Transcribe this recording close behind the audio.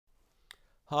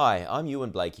Hi, I'm Ewan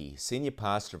Blakey, Senior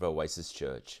Pastor of Oasis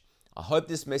Church. I hope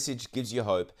this message gives you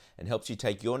hope and helps you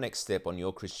take your next step on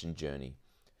your Christian journey.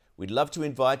 We'd love to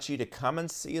invite you to come and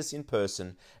see us in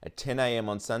person at 10 a.m.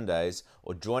 on Sundays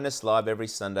or join us live every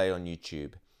Sunday on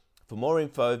YouTube. For more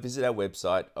info, visit our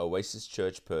website,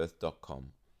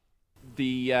 oasischurchperth.com.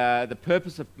 The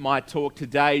purpose of my talk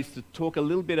today is to talk a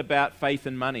little bit about faith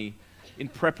and money in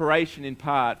preparation in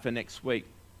part for next week.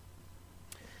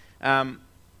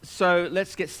 So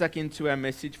let's get stuck into our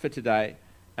message for today.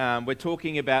 We're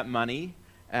talking about money,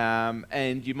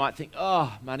 and you might think,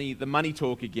 oh, money, the money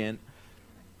talk again.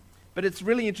 But it's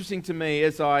really interesting to me,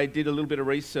 as I did a little bit of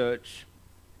research,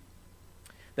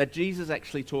 that Jesus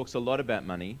actually talks a lot about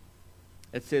money.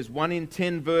 It says 1 in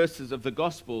 10 verses of the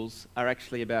Gospels are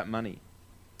actually about money.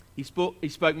 He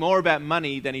spoke more about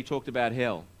money than he talked about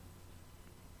hell.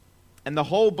 And the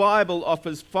whole Bible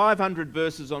offers 500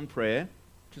 verses on prayer,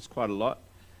 which is quite a lot,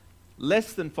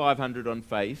 less than 500 on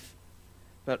faith,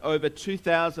 but over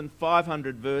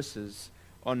 2,500 verses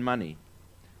on money.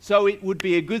 So it would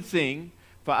be a good thing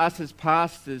for us as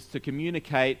pastors to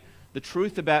communicate the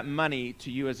truth about money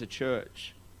to you as a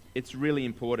church. It's really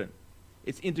important.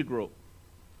 It's integral.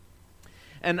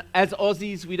 And as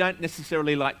Aussies, we don't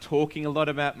necessarily like talking a lot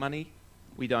about money.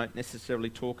 We don't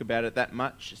necessarily talk about it that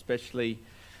much, especially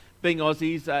being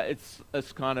Aussies.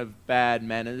 It's kind of bad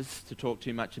manners to talk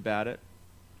too much about it.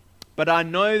 But I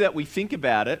know that we think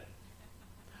about it.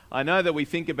 I know that we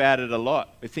think about it a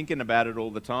lot. We're thinking about it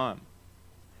all the time.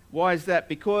 Why is that?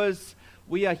 Because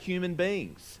we are human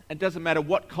beings. It doesn't matter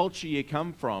what culture you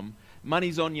come from,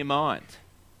 money's on your mind.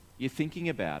 You're thinking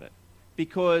about it.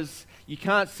 Because you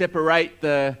can't separate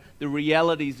the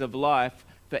realities of life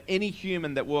for any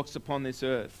human that walks upon this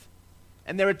earth.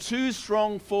 And there are two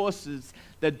strong forces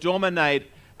that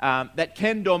that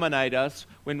can dominate us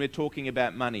when we're talking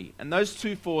about money. And those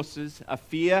two forces are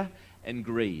fear and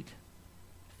greed.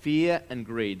 Fear and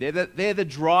greed. They're the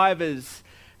drivers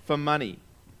for money.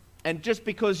 And just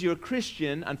because you're a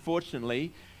Christian,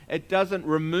 unfortunately, it doesn't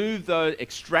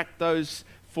extract those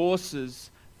forces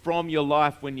from your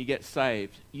life when you get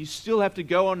saved. You still have to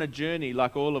go on a journey,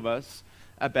 like all of us,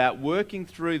 about working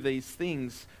through these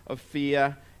things of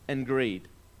fear and greed.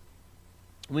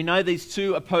 We know these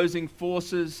two opposing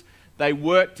forces, they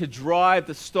work to drive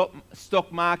the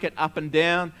stock market up and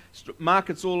down.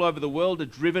 Markets all over the world are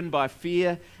driven by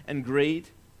fear and greed.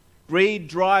 Greed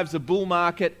drives a bull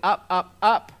market up, up,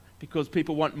 up, because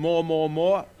people want more, more,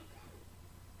 more.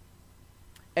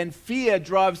 And fear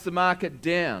drives the market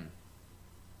down.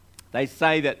 They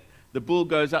say that the bull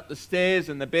goes up the stairs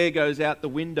and the bear goes out the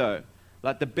window.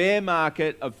 Like the bear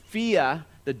market of fear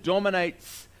that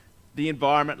dominates the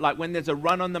environment, like when there's a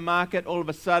run on the market, all of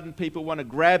a sudden people want to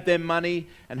grab their money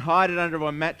and hide it under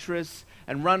a mattress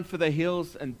and run for the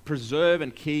hills and preserve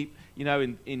and keep,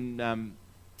 in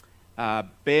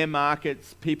bear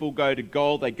markets, people go to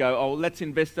gold. They go, oh, let's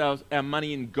invest our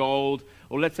money in gold,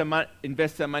 or let's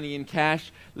invest our money in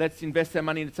cash. Let's invest our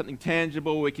money in something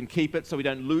tangible. We can keep it so we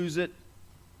don't lose it.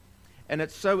 And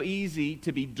it's so easy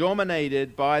to be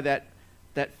dominated by that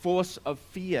force of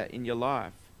fear in your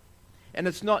life. And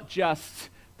it's not just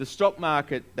the stock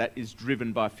market that is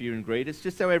driven by fear and greed. It's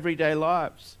just our everyday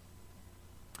lives.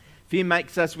 Fear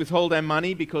makes us withhold our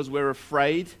money because we're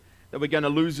afraid that we're going to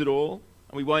lose it all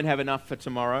and we won't have enough for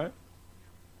tomorrow.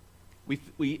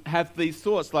 We have these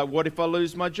thoughts like, what if I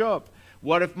lose my job?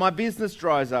 What if my business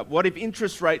dries up? What if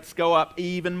interest rates go up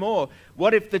even more?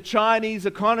 What if the Chinese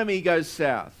economy goes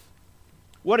south?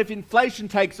 What if inflation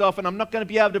takes off and I'm not going to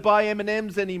be able to buy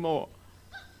M&Ms anymore?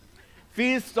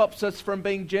 Fear stops us from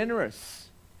being generous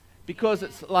because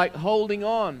it's like holding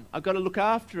on. I've got to look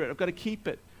after it. I've got to keep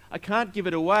it. I can't give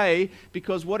it away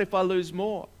because what if I lose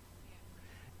more?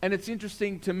 And it's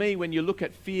interesting to me when you look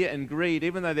at fear and greed,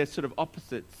 even though they're sort of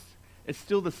opposites, it's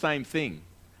still the same thing.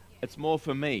 It's more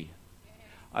for me.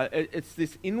 It's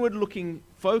this inward-looking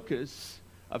focus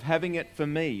of having it for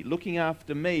me, looking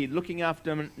after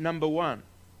number one.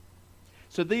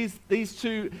 So these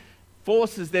two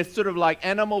forces, they're sort of like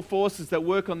animal forces that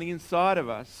work on the inside of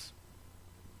us.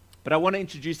 But I want to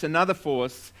introduce another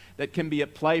force that can be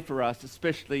at play for us,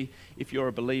 especially if you're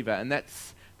a believer, and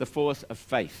that's the force of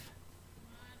faith.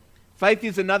 Faith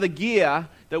is another gear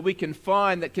that we can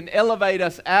find that can elevate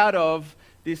us out of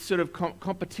this sort of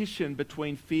competition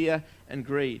between fear and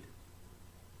greed.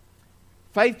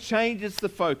 Faith changes the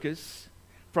focus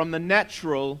from the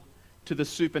natural to the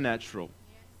supernatural.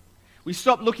 We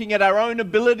stop looking at our own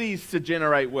abilities to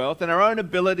generate wealth and our own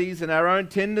abilities and our own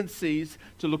tendencies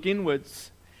to look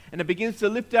inwards. And it begins to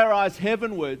lift our eyes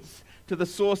heavenwards to the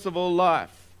source of all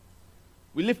life.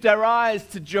 We lift our eyes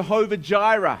to Jehovah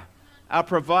Jireh, our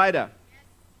provider.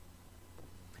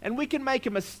 And we can make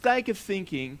a mistake of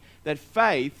thinking that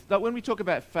faith, that when we talk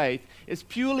about faith, is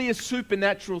purely a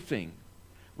supernatural thing.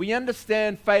 We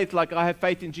understand faith like I have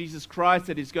faith in Jesus Christ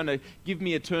that He's going to give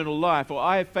me eternal life, or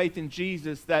I have faith in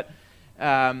Jesus that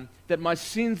my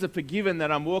sins are forgiven,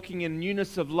 that I'm walking in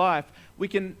newness of life. We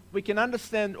can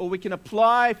understand, or we can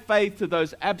apply faith to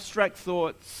those abstract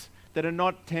thoughts that are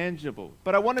not tangible.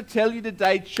 But I want to tell you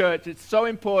today, church, it's so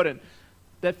important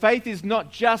that faith is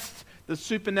not just the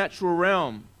supernatural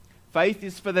realm. Faith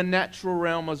is for the natural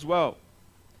realm as well.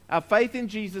 Our faith in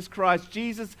Jesus Christ,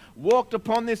 Jesus walked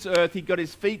upon this earth. He got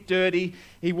His feet dirty.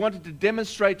 He wanted to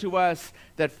demonstrate to us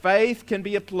that faith can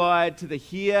be applied to the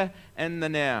here and the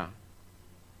now.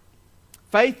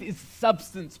 Faith is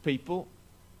substance, people.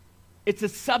 It's a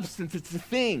substance. It's a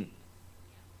thing.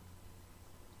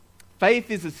 Faith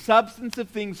is a substance of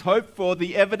things hoped for,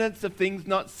 the evidence of things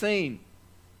not seen.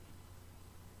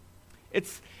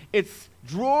 It's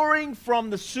drawing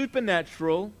from the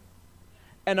supernatural,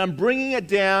 and I'm bringing it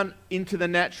down into the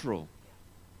natural.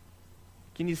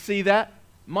 Can you see that?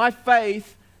 My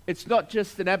faith, it's not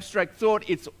just an abstract thought,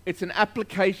 it's an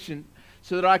application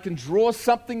so that I can draw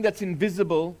something that's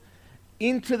invisible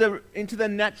into the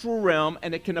natural realm,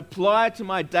 and it can apply to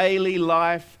my daily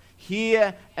life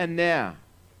here and now.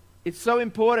 It's so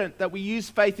important that we use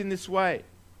faith in this way.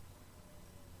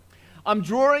 I'm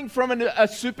drawing from a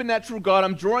supernatural God.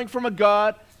 I'm drawing from a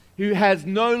God who has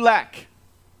no lack.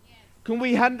 Yes. Can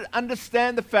we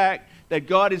understand the fact that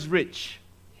God is rich?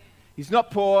 Yes. He's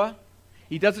not poor.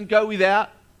 He doesn't go without.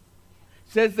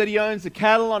 Says that He owns the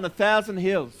cattle on 1,000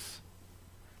 hills.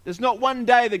 There's not one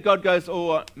day that God goes,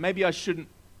 oh, maybe we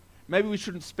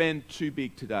shouldn't spend too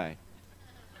big today.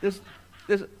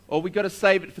 Or we got to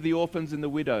save it for the orphans and the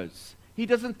widows. He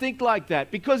doesn't think like that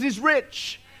because He's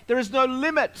rich. There is no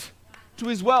limit to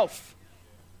His wealth.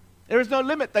 There is no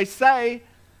limit. They say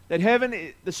that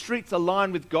heaven, the streets are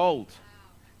lined with gold.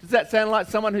 Does that sound like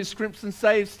someone who scrimps and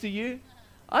saves to you?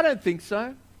 I don't think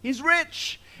so. He's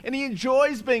rich, and He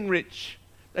enjoys being rich.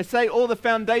 They say all the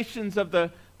foundations of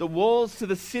the walls to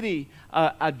the city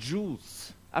are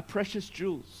jewels, are precious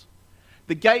jewels.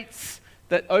 The gates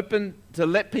that open to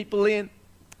let people in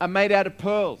are made out of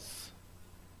pearls.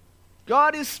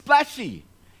 God is splashy.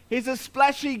 He's a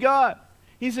splashy God.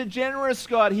 He's a generous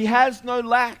God. He has no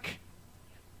lack.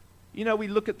 You know, we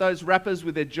look at those rappers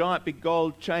with their giant big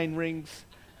gold chain rings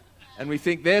and we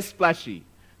think they're splashy.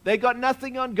 They got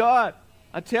nothing on God.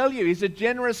 I tell you, He's a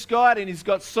generous God, and He's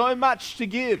got so much to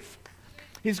give.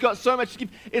 He's got so much to give.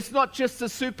 It's not just a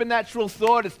supernatural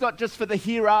thought. It's not just for the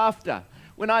hereafter.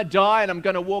 When I die and I'm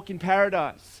going to walk in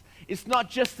paradise. It's not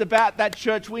just about that,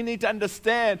 church. We need to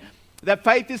understand that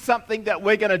faith is something that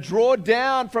we're going to draw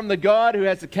down from the God who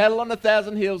has the cattle on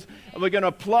 1,000 hills, and we're going to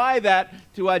apply that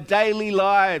to our daily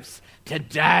lives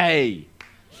today,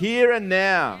 here and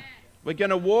now. We're going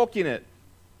to walk in it.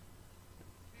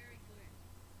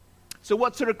 So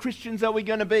what sort of Christians are we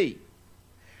going to be?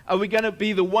 Are we going to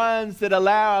be the ones that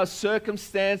allow our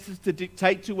circumstances to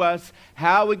dictate to us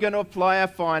how we're going to apply our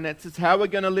finances, how we're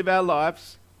going to live our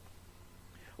lives?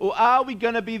 Or are we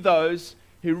going to be those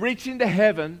who reach into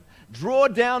heaven, draw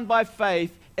down by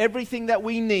faith everything that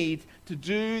we need to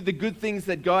do the good things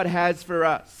that God has for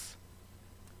us?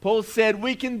 Paul said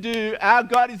our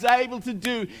God is able to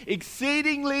do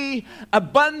exceedingly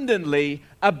abundantly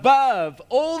above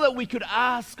all that we could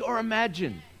ask or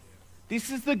imagine. This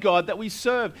is the God that we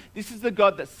serve. This is the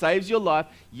God that saves your life.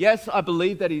 Yes, I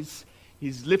believe that He's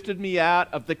lifted me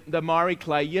out of the miry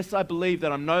clay. Yes, I believe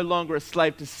that I'm no longer a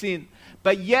slave to sin.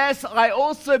 But yes, I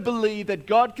also believe that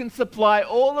God can supply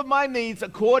all of my needs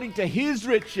according to His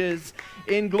riches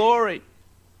in glory.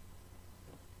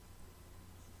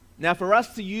 Now, for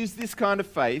us to use this kind of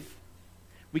faith,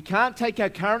 we can't take our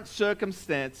current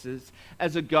circumstances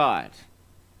as a guide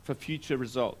for future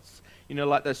results. You know,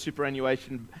 like those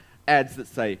superannuation ads that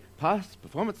say, past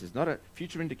performance is not a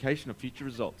future indication of future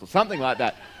results, or something like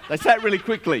that. They say it really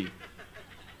quickly.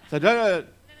 So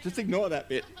just ignore that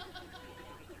bit.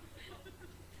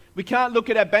 We can't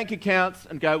look at our bank accounts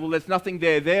and go, well, there's nothing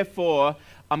there, therefore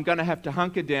I'm going to have to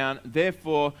hunker down,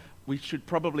 therefore we should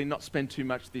probably not spend too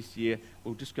much this year,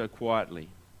 we'll just go quietly.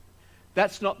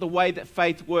 That's not the way that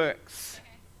faith works.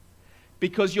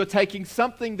 Because you're taking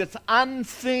something that's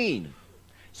unseen.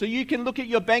 So you can look at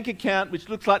your bank account, which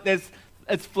looks like it's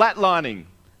flatlining.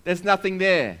 There's nothing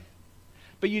there.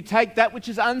 But you take that which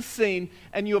is unseen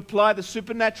and you apply the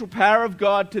supernatural power of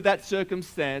God to that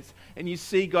circumstance and you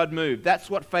see God move. That's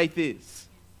what faith is.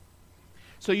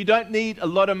 So you don't need a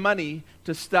lot of money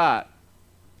to start.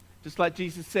 Just like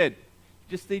Jesus said,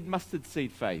 you just need mustard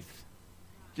seed faith.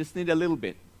 Just need a little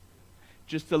bit.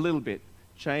 just a little bit,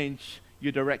 change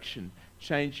your direction,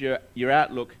 change your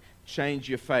outlook, change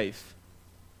your faith.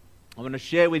 I want to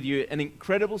share with you an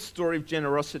incredible story of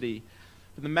generosity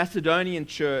from the Macedonian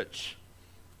church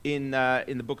in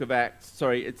the book of Acts.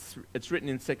 Sorry, it's written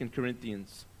in 2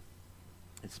 Corinthians.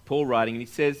 It's Paul writing, and he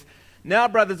says, "Now,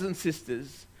 brothers and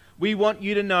sisters, we want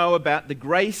you to know about the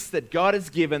grace that God has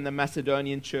given the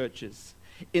Macedonian churches.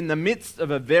 In the midst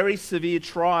of a very severe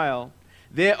trial,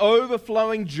 their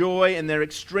overflowing joy and their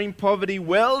extreme poverty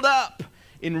welled up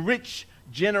in rich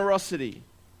generosity.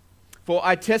 For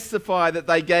I testify that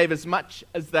they gave as much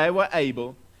as they were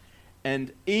able,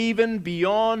 and even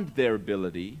beyond their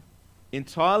ability,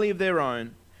 entirely of their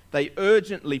own, they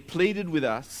urgently pleaded with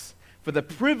us for the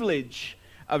privilege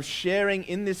of sharing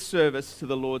in this service to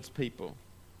the Lord's people."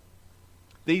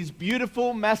 These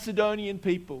beautiful Macedonian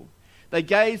people, they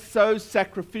gave so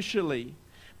sacrificially,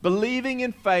 believing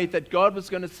in faith that God was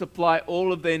going to supply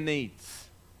all of their needs.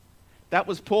 That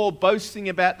was Paul boasting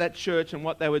about that church and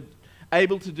what they were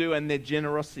able to do and their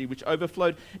generosity, which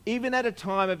overflowed even at a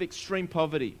time of extreme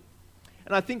poverty.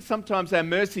 And I think sometimes our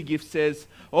mercy gift says,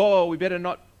 oh, we better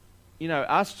not,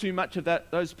 ask too much of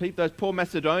those people, those poor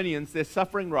Macedonians, they're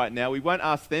suffering right now. We won't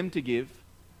ask them to give.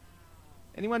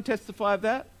 Anyone testify of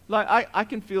that? Like, I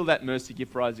can feel that mercy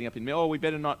gift rising up in me. Oh, we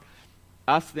better not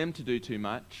ask them to do too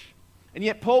much. And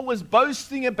yet Paul was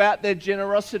boasting about their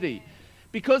generosity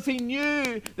because he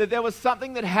knew that there was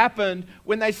something that happened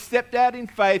when they stepped out in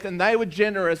faith and they were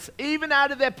generous, even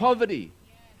out of their poverty.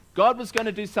 God was going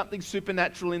to do something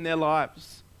supernatural in their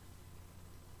lives.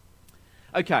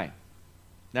 Okay,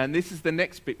 now and this is the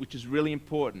next bit, which is really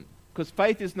important, because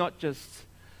faith is not just,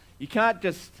 you can't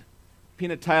just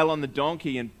pin a tail on the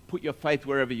donkey and put your faith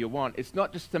wherever you want. It's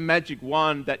not just a magic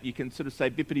wand that you can sort of say,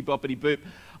 bippity boppity boop,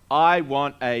 I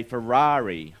want a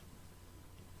Ferrari.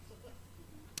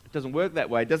 It doesn't work that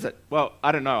way, does it? Well,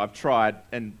 I don't know, I've tried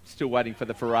and still waiting for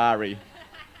the Ferrari.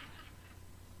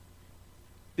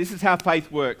 This is how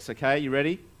faith works, okay? You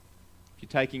ready? If you're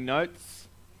taking notes.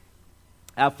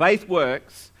 Our faith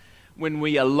works when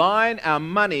we align our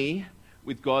money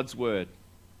with God's word.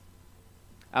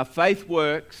 Our faith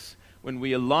works when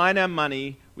we align our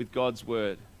money with God's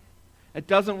word. It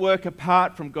doesn't work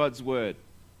apart from God's word.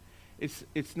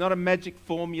 It's not a magic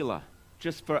formula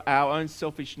just for our own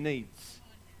selfish needs.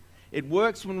 It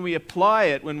works when we apply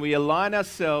it, when we align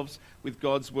ourselves with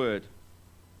God's word.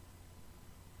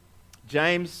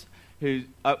 James, who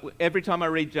every time I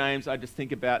read James, I just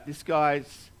think about this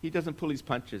he doesn't pull his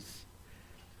punches.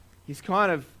 He's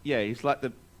kind of, he's like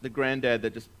the granddad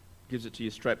that just gives it to you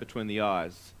straight between the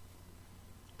eyes.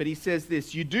 But he says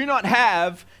this, you do not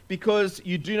have because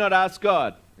you do not ask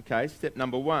God. Okay, step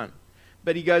number one.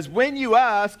 But he goes, when you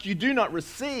ask, you do not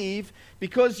receive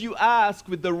because you ask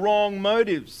with the wrong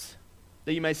motives,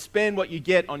 that you may spend what you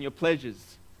get on your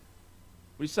pleasures.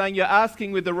 We're saying you're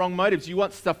asking with the wrong motives. You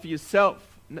want stuff for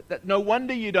yourself. No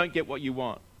wonder you don't get what you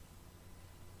want.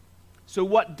 So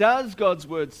what does God's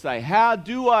word say? How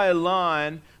do I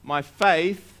align my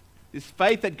faith, this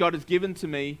faith that God has given to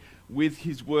me, with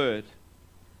his word?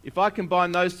 If I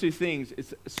combine those two things,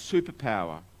 it's a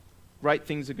superpower. Great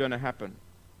things are going to happen.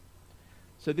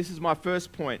 So this is my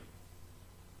first point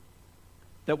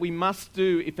that we must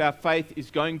do if our faith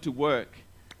is going to work.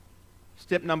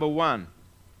 Step number one,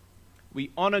 we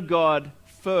honor God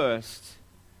first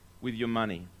with your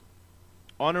money.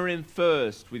 Honor him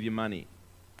first with your money.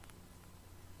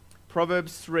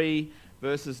 Proverbs 3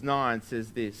 verses 9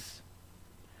 says this,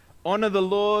 honor the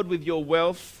Lord with your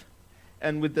wealth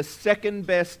and with the second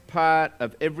best part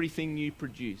of everything you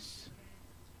produce.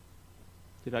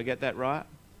 Did I get that right?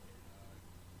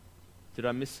 Did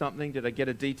I miss something? Did I get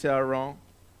a detail wrong?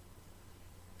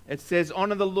 It says,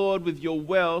 honor the Lord with your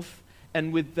wealth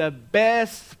and with the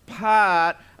best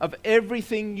part of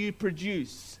everything you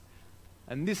produce.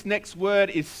 And this next word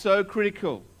is so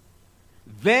critical.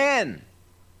 Then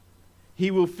he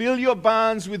will fill your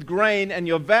barns with grain and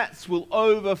your vats will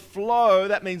overflow.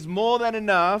 That means more than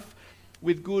enough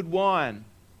with good wine.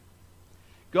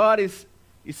 God is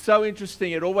so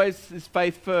interesting. It always is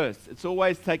faith first. It's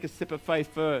always take a sip of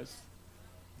faith first.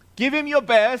 Give him your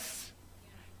best.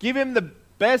 Give him the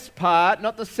best part,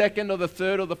 not the second or the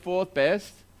third or the fourth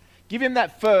best. Give him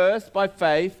that first by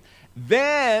faith.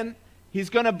 Then he's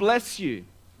going to bless you.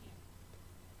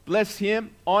 Bless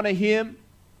him, honor him,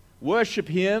 worship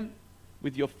him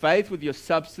with your faith, with your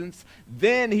substance.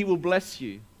 Then he will bless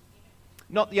you.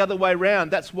 Not the other way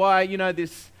around. That's why,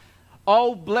 this,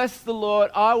 I'll bless the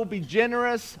Lord, I will be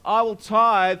generous, I will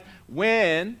tithe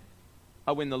when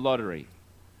I win the lottery.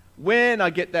 When I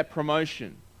get that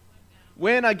promotion,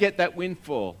 when I get that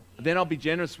windfall, then I'll be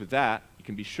generous with that. You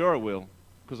can be sure I will.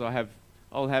 because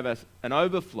I'll have an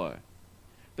overflow.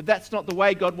 But that's not the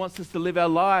way God wants us to live our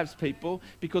lives, people,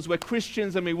 because we're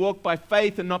Christians and we walk by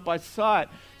faith and not by sight.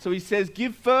 So he says,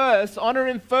 give first, honor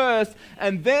him first,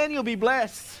 and then you'll be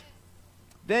blessed.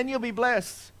 Then you'll be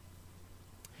blessed.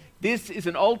 This is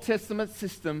an Old Testament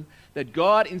system that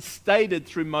God instated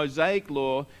through Mosaic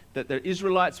law, that the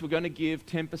Israelites were going to give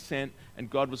 10% and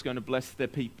God was going to bless their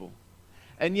people.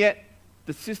 And yet,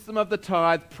 the system of the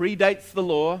tithe predates the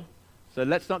law, so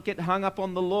let's not get hung up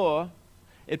on the law.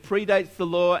 It predates the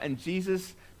law, and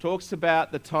Jesus talks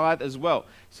about the tithe as well.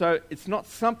 So it's not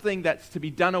something that's to be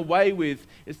done away with,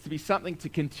 it's to be something to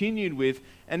continue with.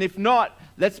 And if not,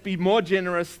 let's be more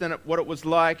generous than what it was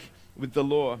like with the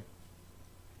law.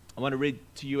 I want to read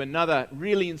to you another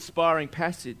really inspiring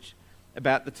passage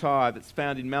about the tithe. It's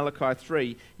found in Malachi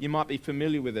 3. You might be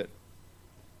familiar with it.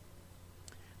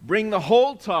 Bring the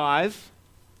whole tithe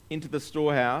into the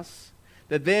storehouse,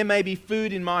 that there may be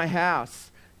food in my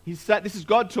house. This is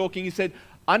God talking. He said,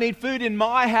 I need food in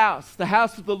my house, the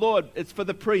house of the Lord. It's for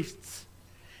the priests.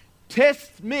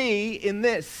 Test me in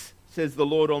this, says the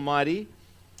Lord Almighty,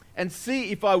 and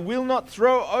see if I will not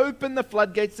throw open the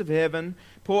floodgates of heaven,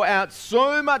 pour out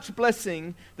so much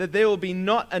blessing that there will be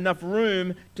not enough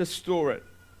room to store it.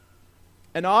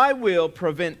 And I will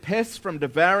prevent pests from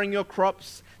devouring your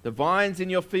crops. The vines in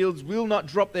your fields will not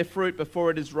drop their fruit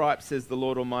before it is ripe, says the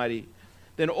Lord Almighty.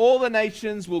 Then all the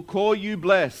nations will call you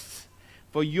blessed,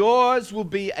 for yours will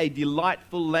be a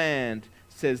delightful land,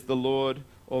 says the Lord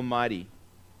Almighty.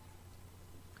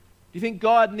 Do you think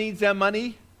God needs our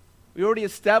money? We already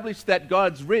established that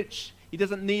God's rich. He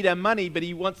doesn't need our money, but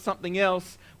he wants something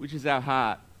else, which is our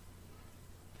heart.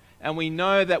 And we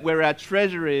know that where our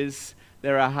treasure is,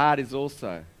 there our heart is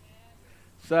also.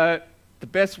 So the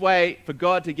best way for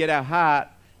God to get our heart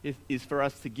is for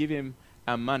us to give him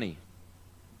our money.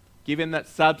 Give him that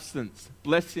substance.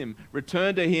 Bless him.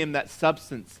 Return to him that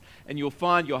substance. And you'll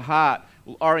find your heart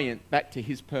will orient back to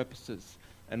his purposes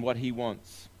and what he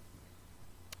wants.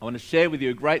 I want to share with you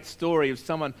a great story of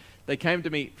someone. They came to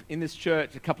me in this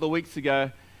church a couple of weeks ago,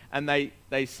 and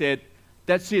they said,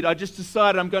 that's it, I just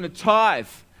decided I'm going to tithe.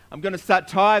 I'm going to start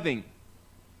tithing.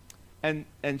 And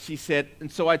she said,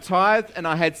 and so I tithed, and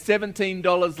I had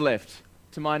 $17 left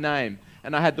to my name.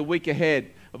 And I had the week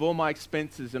ahead of all my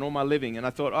expenses and all my living. And I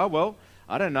thought, oh, well,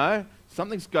 I don't know.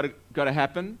 Something's got to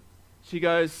happen. She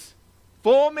goes,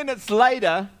 4 minutes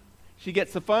later, she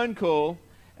gets a phone call,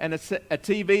 and a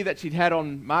TV that she'd had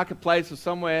on Marketplace or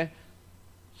somewhere,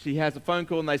 she has a phone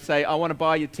call and they say, I want to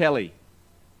buy your telly.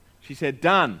 She said,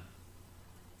 done.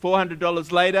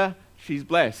 $400 later, she's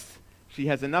blessed. She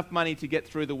has enough money to get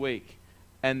through the week.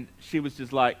 And she was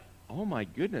just like, oh my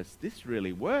goodness, this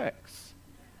really works.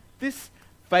 This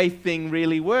faith thing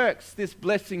really works. This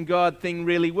blessing God thing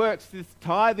really works. This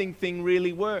tithing thing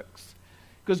really works.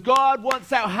 Because God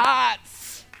wants our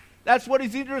hearts. That's what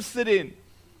he's interested in.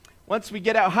 Once we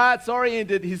get our hearts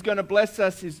oriented, he's going to bless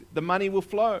us. The money will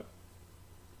flow.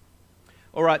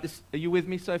 All right, are you with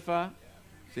me so far?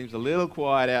 Yeah. Seems a little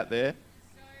quiet out there.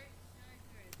 So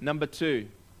Number 2,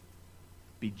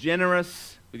 be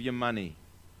generous with your money.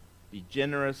 Be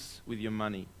generous with your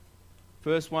money.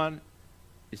 First one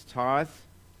is tithe.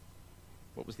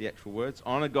 What was the actual words?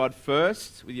 Honor God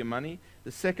first with your money.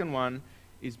 The second one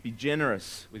is be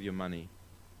generous with your money.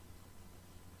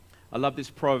 I love this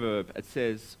proverb. It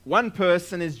says, one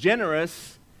person is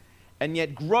generous and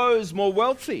yet grows more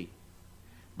wealthy,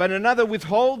 but another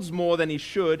withholds more than he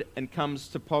should and comes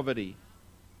to poverty.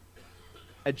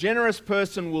 A generous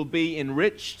person will be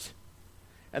enriched,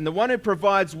 and the one who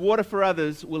provides water for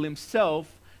others will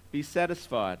himself be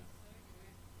satisfied.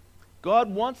 God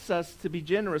wants us to be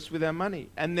generous with our money,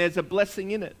 and there's a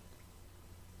blessing in it.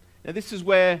 Now, this is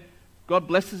where God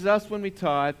blesses us when we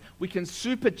tithe. We can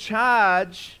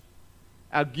supercharge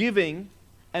our giving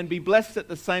and be blessed at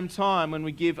the same time when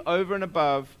we give over and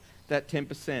above that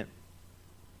 10%.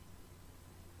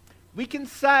 We can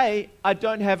say, I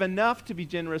don't have enough to be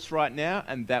generous right now,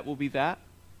 and that will be that.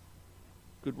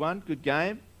 Good one, good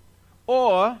game.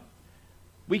 Or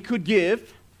we could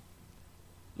give,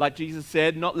 like Jesus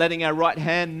said, not letting our right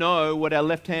hand know what our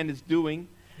left hand is doing.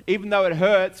 Even though it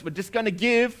hurts, we're just going to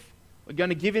give. We're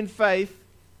going to give in faith.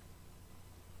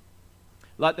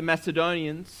 Like the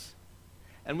Macedonians.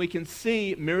 And we can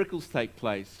see miracles take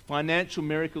place, financial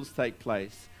miracles take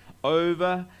place,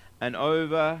 over and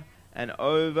over and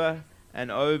over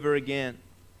and over again.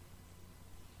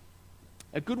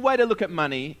 A good way to look at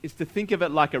money is to think of it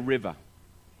like a river.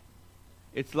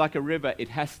 It's like a river, it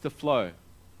has to flow.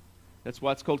 That's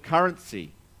why it's called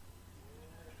currency.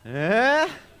 You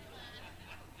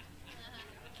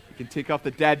can tick off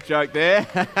the dad joke there.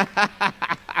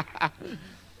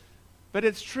 But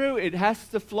it's true, it has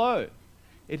to flow.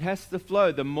 It has to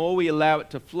flow. The more we allow it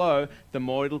to flow, the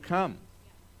more it'll come.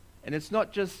 And it's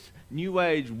not just New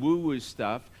Age woo-woo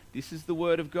stuff. This is the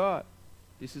Word of God.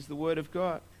 This is the Word of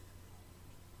God.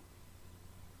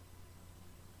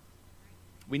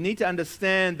 We need to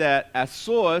understand that our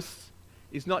source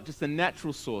is not just a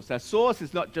natural source. Our source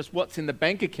is not just what's in the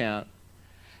bank account.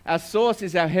 Our source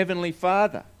is our Heavenly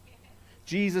Father,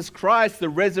 Jesus Christ, the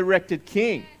resurrected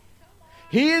King.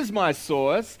 He is my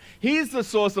source. He is the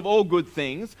source of all good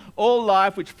things, all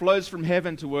life which flows from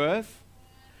heaven to earth.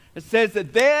 It says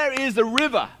that there is a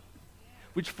river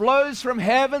which flows from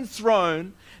heaven's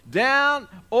throne down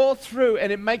all through,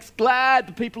 and it makes glad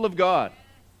the people of God.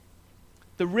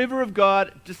 The river of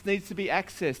God just needs to be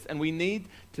accessed, and we need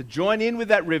to join in with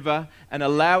that river and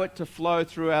allow it to flow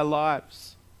through our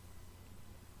lives.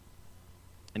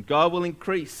 And God will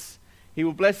increase. He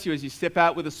will bless you as you step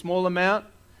out with a small amount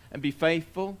and be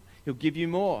faithful. He'll give you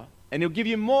more. And He'll give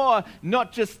you more,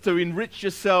 not just to enrich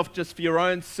yourself just for your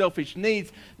own selfish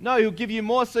needs. No, He'll give you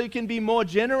more so you can be more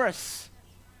generous.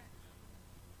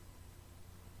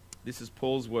 This is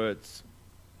Paul's words.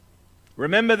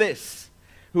 Remember this.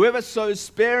 Whoever sows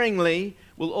sparingly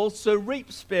will also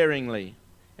reap sparingly.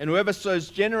 And whoever sows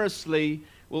generously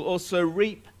will also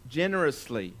reap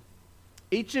generously.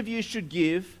 Each of you should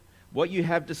give what you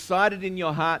have decided in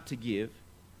your heart to give,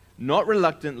 not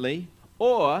reluctantly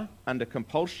or under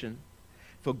compulsion,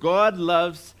 for God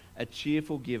loves a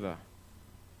cheerful giver.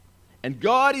 And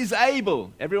God is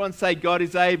able, everyone say God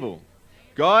is able.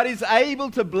 God is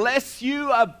able to bless you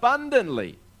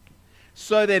abundantly,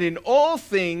 so that in all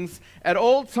things, at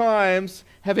all times,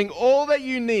 having all that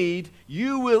you need,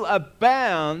 you will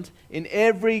abound in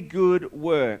every good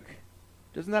work.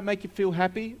 Doesn't that make you feel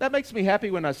happy? That makes me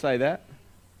happy when I say that.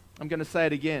 I'm going to say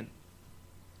it again.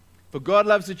 For God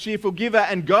loves a cheerful giver,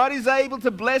 and God is able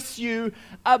to bless you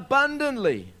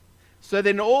abundantly, so that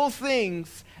in all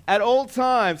things, at all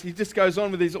times, he just goes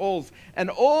on with these alls, and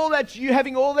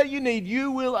having all that you need,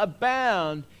 you will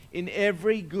abound in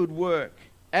every good work.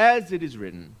 As it is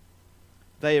written,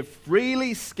 they have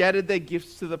freely scattered their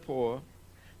gifts to the poor.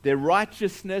 Their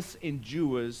righteousness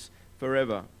endures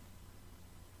forever.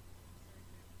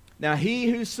 Now he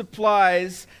who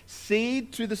supplies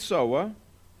seed to the sower,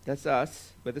 that's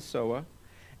us, we're the sower,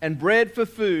 and bread for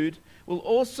food, will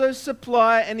also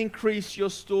supply and increase your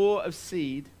store of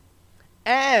seed,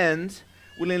 and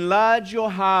will enlarge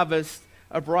your harvest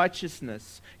of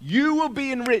righteousness. You will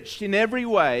be enriched in every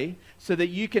way, so that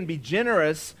you can be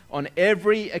generous on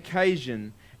every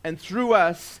occasion. And through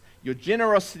us, your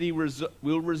generosity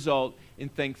will result in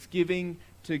thanksgiving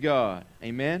to God.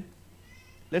 Amen?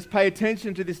 Let's pay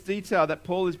attention to this detail that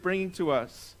Paul is bringing to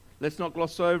us. Let's not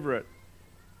gloss over it.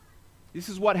 This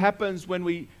is what happens when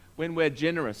we're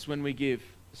generous, when we give,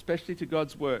 especially to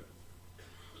God's work.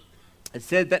 It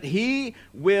said that He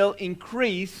will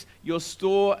increase your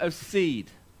store of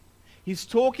seed. He's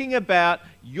talking about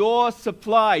your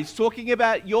supply. He's talking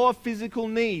about your physical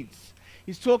needs.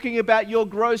 He's talking about your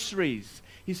groceries.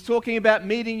 He's talking about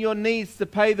meeting your needs to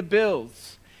pay the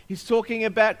bills. He's talking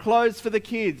about clothes for the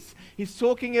kids. He's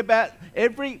talking about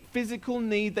every physical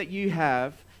need that you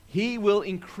have. He will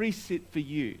increase it for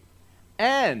you.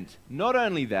 And not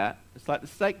only that, it's like the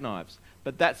steak knives,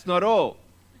 but that's not all.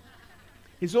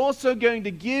 He's also going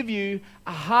to give you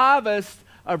a harvest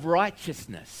of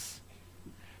righteousness.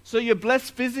 So you're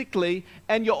blessed physically,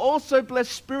 and you're also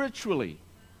blessed spiritually.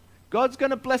 God's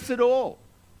going to bless it all.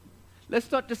 Let's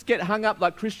not just get hung up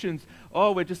like Christians.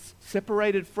 Oh, we're just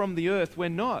separated from the earth. We're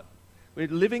not. We're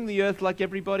living the earth like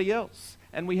everybody else.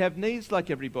 And we have needs like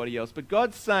everybody else. But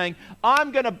God's saying,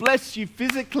 I'm going to bless you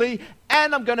physically,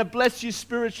 and I'm going to bless you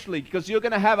spiritually, because you're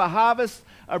going to have a harvest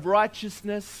of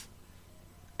righteousness,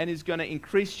 and He's going to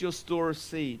increase your store of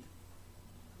seed.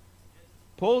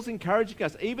 Paul's encouraging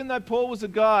us. Even though Paul was a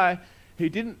guy who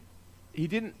didn't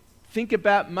think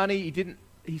about money,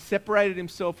 he separated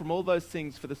himself from all those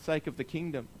things for the sake of the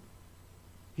kingdom.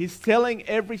 He's telling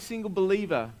every single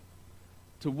believer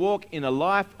to walk in a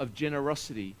life of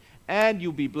generosity, and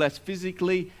you'll be blessed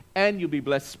physically, and you'll be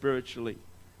blessed spiritually.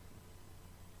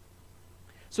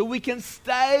 So we can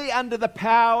stay under the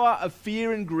power of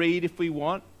fear and greed if we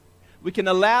want. We can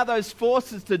allow those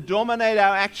forces to dominate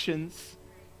our actions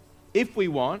if we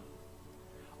want,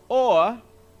 or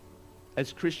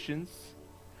as Christians,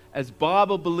 as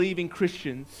Bible-believing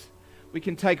Christians, we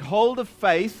can take hold of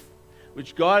faith,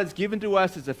 which God has given to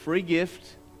us as a free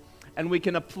gift, and we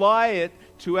can apply it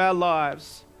to our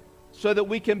lives so that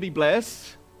we can be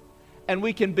blessed and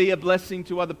we can be a blessing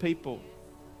to other people.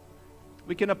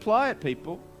 We can apply it,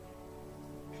 people.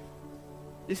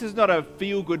 This is not a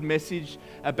feel-good message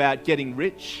about getting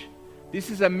rich. This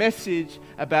is a message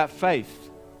about faith.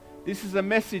 This is a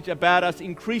message about us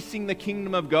increasing the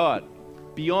kingdom of God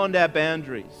beyond our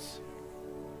boundaries.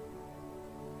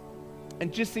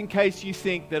 And just in case you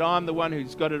think that I'm the one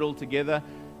who's got it all together,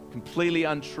 completely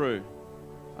untrue.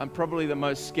 I'm probably the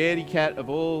most scaredy cat of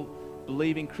all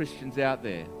believing Christians out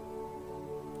there.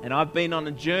 And I've been on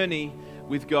a journey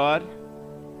with God,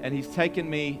 and He's taken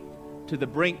me to the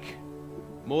brink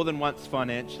more than once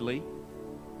financially.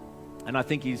 And I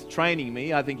think He's training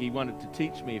me. I think He wanted to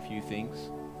teach me a few things.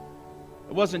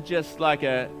 It wasn't just like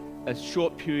a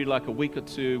short period, like a week or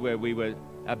two, where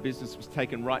our business was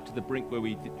taken right to the brink where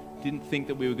we didn't think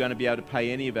that we were going to be able to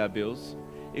pay any of our bills.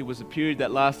 It was a period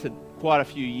that lasted quite a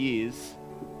few years.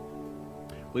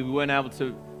 We weren't able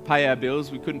to pay our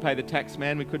bills. We couldn't pay the tax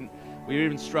man. We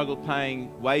even struggled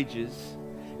paying wages.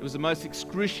 It was the most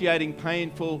excruciating,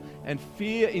 painful, and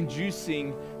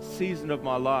fear-inducing season of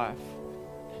my life.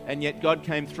 And yet God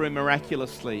came through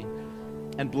miraculously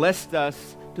and blessed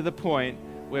us to the point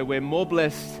where we're more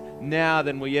blessed now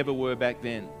than we ever were back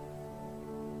then.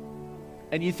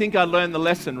 And you think I'd learn the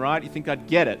lesson, right? You think I'd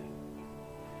get it.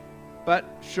 But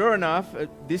sure enough,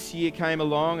 this year came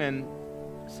along, and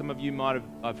some of you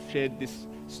I've shared this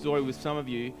story with some of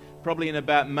you. Probably in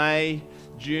about May,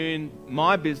 June,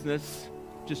 my business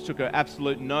just took an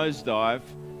absolute nosedive,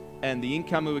 and the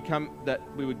income that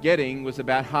we were getting was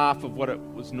about half of what it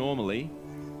was normally.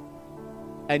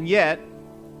 And yet,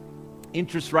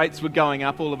 interest rates were going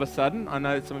up all of a sudden. I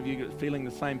know some of you are feeling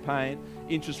the same pain.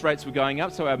 Interest rates were going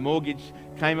up, so our mortgage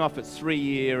came off its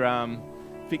 3-year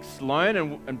fixed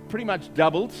loan and pretty much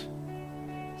doubled.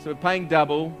 So we're paying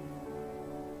double.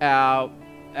 Our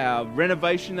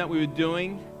renovation that we were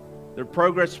doing, the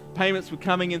progress payments were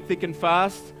coming in thick and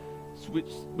fast,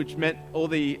 which meant all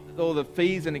the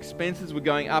fees and expenses were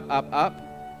going up,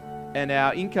 and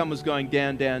our income was going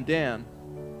down, down, down.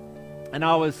 And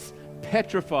I was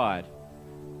petrified.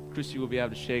 Christy will be able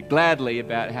to share gladly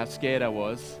about how scared I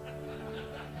was.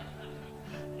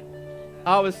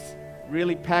 I was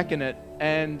really packing it,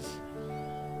 and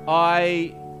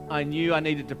I knew I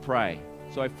needed to pray.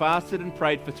 So I fasted and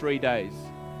prayed for 3 days.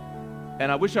 And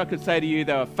I wish I could say to you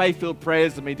they were faith-filled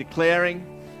prayers of me declaring.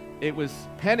 It was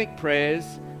panic prayers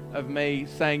of me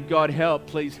saying, God help,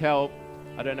 please help.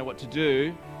 I don't know what to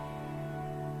do.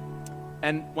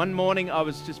 And one morning I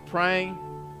was just praying,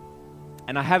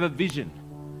 and I have a vision.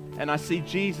 And I see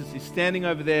Jesus, He's standing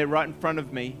over there right in front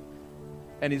of me,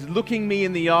 and He's looking me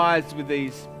in the eyes with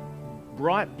these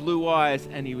bright blue eyes,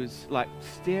 and He was like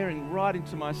staring right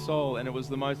into my soul, and it was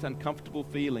the most uncomfortable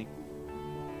feeling.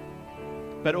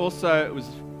 But also it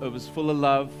was full of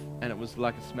love, and it was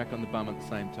like a smack on the bum at the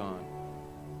same time.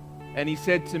 And He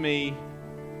said to me,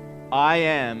 I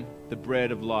am the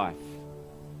bread of life.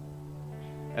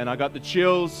 And I got the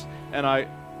chills, and I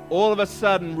all of a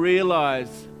sudden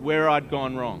realized where I'd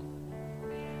gone wrong.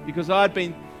 Because I'd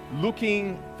been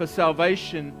looking for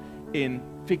salvation in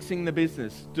fixing the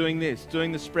business, doing this,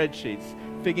 doing the spreadsheets,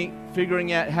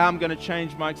 figuring out how I'm going to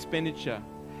change my expenditure.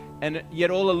 And yet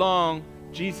all along,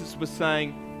 Jesus was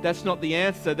saying, that's not the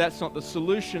answer, that's not the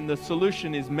solution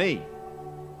is me.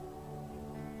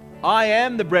 I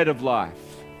am the bread of life.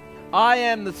 I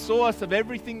am the source of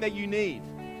everything that you need.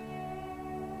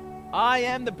 I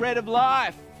am the bread of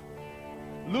life.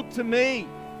 Look to me,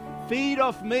 feed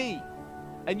off me,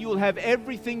 and you will have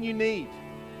everything you need.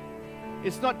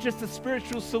 It's not just a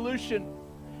spiritual solution,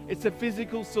 it's a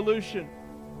physical solution.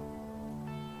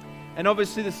 And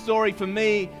obviously the story for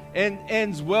me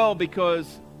ends well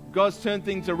because God's turned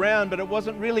things around, but it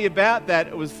wasn't really about that.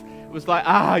 It was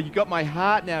like, you got my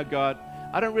heart now, God.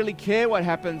 I don't really care what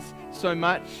happens so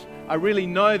much. I really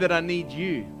know that I need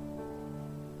you.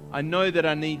 I know that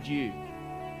I need you.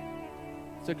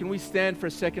 So can we stand for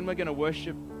a second? We're going to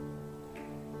worship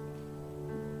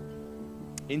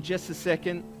in just a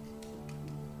second.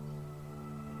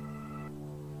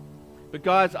 But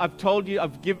guys, I've told you,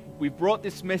 we've brought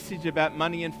this message about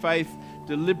money and faith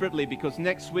deliberately because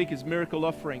next week is Miracle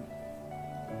Offering.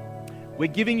 We're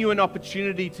giving you an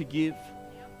opportunity to give.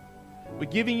 We're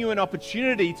giving you an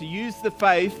opportunity to use the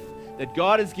faith that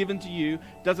God has given to you.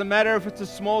 Doesn't matter if it's a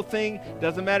small thing,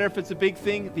 doesn't matter if it's a big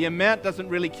thing. The amount doesn't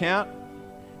really count.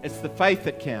 It's the faith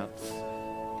that counts.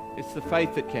 It's the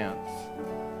faith that counts.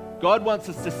 God wants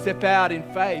us to step out in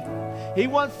faith. He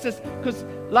wants us, because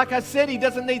like I said, He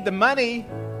doesn't need the money.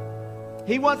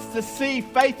 He wants to see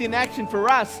faith in action for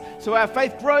us. So our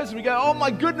faith grows and we go, oh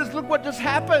my goodness, look what just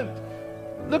happened.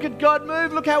 Look at God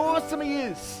move. Look how awesome He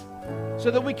is. So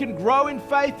that we can grow in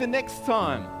faith the next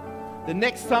time. The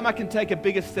next time I can take a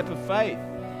bigger step of faith.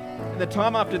 And the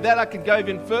time after that, I can go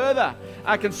even further.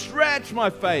 I can stretch my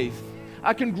faith.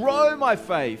 I can grow my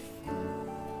faith.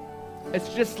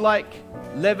 It's just like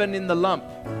leaven in the lump.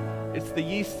 It's the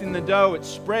yeast in the dough. It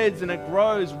spreads and it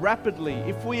grows rapidly.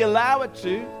 If we allow it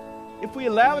to,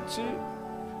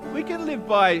 we can live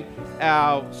by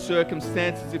our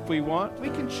circumstances if we want. We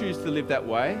can choose to live that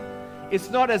way. It's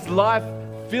not as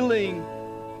life-filling,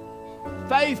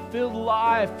 faith-filled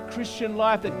life, Christian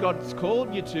life that God's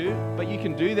called you to, but you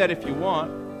can do that if you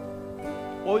want.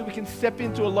 Or we can step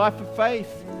into a life of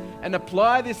faith and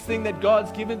apply this thing that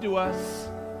God's given to us,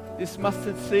 this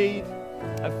mustard seed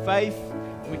of faith,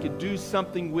 and we can do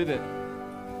something with it.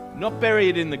 Not bury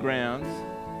it in the ground,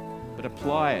 but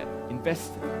apply it,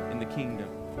 invest it in the kingdom.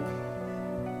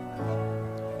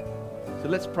 So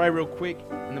let's pray real quick,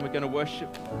 and then we're going to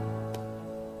worship.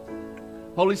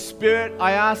 Holy Spirit,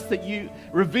 I ask that you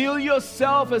reveal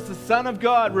yourself as the Son of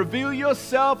God. Reveal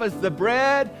yourself as the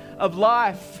bread of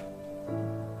life.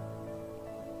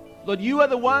 Lord, you are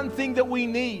the one thing that we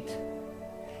need.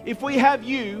 If we have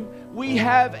you, we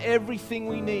have everything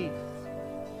we need.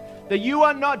 That you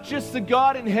are not just the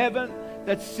God in heaven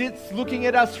that sits looking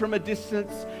at us from a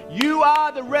distance. You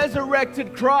are the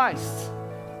resurrected Christ.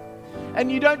 And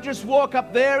you don't just walk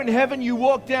up there in heaven, you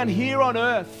walk down here on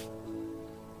earth.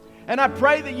 And I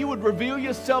pray that you would reveal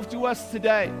yourself to us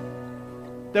today.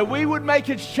 That we would make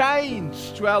a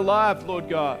change to our life, Lord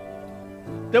God.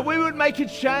 That we would make a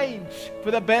change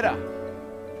for the better.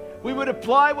 We would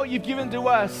apply what you've given to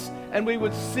us and we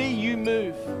would see you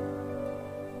move.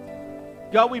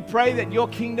 God, we pray that your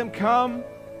kingdom come,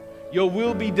 your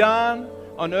will be done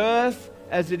on earth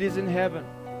as it is in heaven.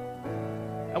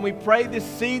 And we pray this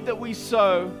seed that we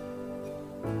sow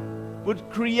would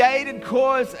create and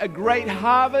cause a great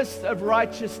harvest of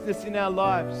righteousness in our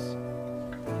lives.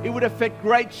 It would affect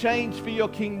great change for your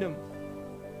kingdom.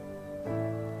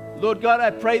 Lord God,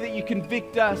 I pray that you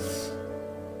convict us.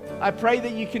 I pray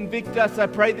that you convict us. I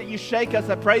pray that you shake us.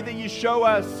 I pray that you show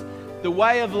us the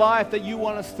way of life that you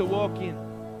want us to walk in.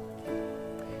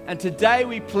 And today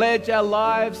we pledge our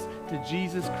lives to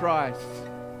Jesus Christ.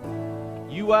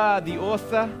 You are the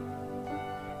author.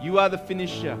 You are the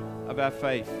finisher of our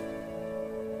faith.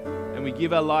 And we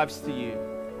give our lives to you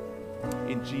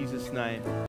in Jesus' name.